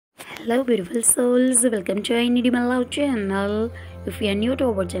Hello beautiful souls, welcome to my Love channel. If you are new to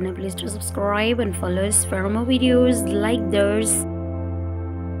our channel, please do subscribe and follow us for more videos like this.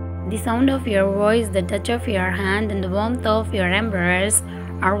 The sound of your voice, the touch of your hand and the warmth of your embrace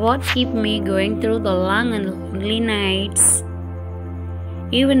are what keep me going through the long and lonely nights.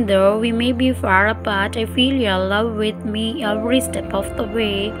 Even though we may be far apart, I feel your love with me every step of the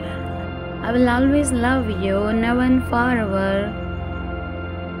way. I will always love you now and forever.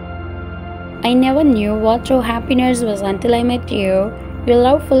 I never knew what true happiness was until I met you. Your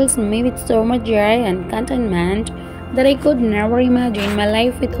love fills me with so much joy and contentment that I could never imagine my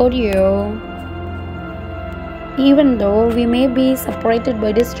life without you. Even though we may be separated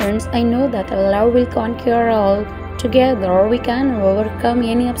by distance, I know that our love will conquer all. Together we can overcome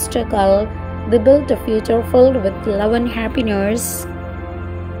any obstacle. We build a future filled with love and happiness.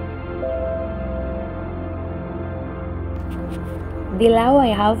 The love I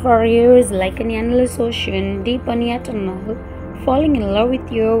have for you is like an endless ocean, deep and eternal. Falling in love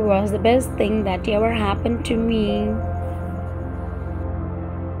with you was the best thing that ever happened to me.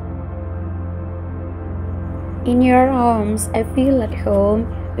 In your arms, I feel at home.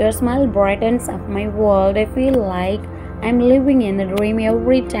 Your smile brightens up my world. I feel like I'm living in a dream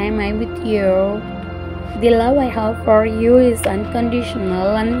every time I'm with you. The love I have for you is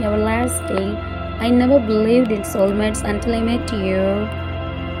unconditional and everlasting. I never believed in soulmates until I met you.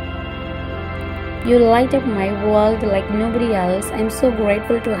 You light up my world like nobody else. I'm so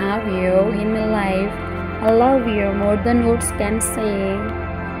grateful to have you in my life. I love you more than words can say.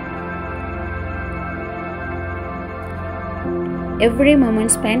 Every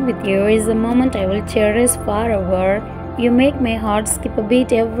moment spent with you is a moment I will cherish forever. You make my heart skip a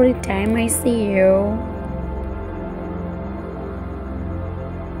beat every time I see you.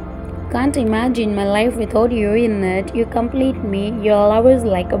 Can't imagine my life without you in it. You complete me. Your love is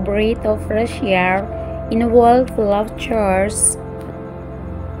like a breath of fresh air in a world full of chores.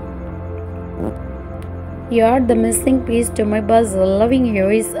 You are the missing piece to my puzzle. Loving you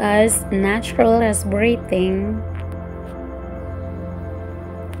is as natural as breathing.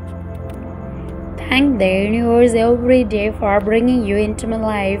 Thank the universe every day for bringing you into my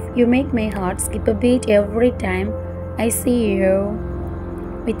life. You make my heart skip a beat every time I see you.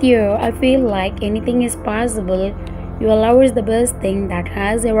 With you, I feel like anything is possible. Your love is the best thing that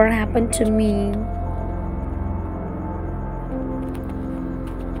has ever happened to me.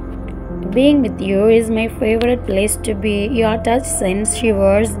 Being with you is my favorite place to be. Your touch sends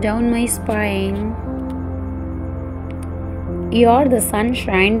shivers down my spine. You are the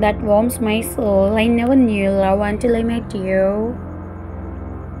sunshine that warms my soul. I never knew love until I met you.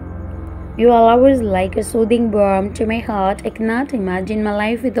 Your love is like a soothing balm to my heart. I cannot imagine my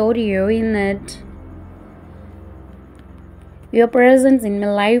life without you in it. Your presence in my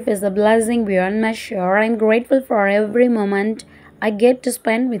life is a blessing beyond measure. I am grateful for every moment I get to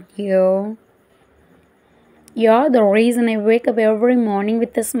spend with you. You are the reason I wake up every morning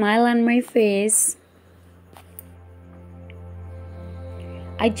with a smile on my face.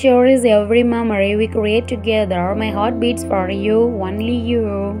 I cherish every memory we create together. My heart beats for you, only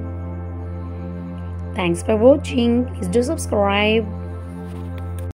you. Thanks for watching. Please do subscribe.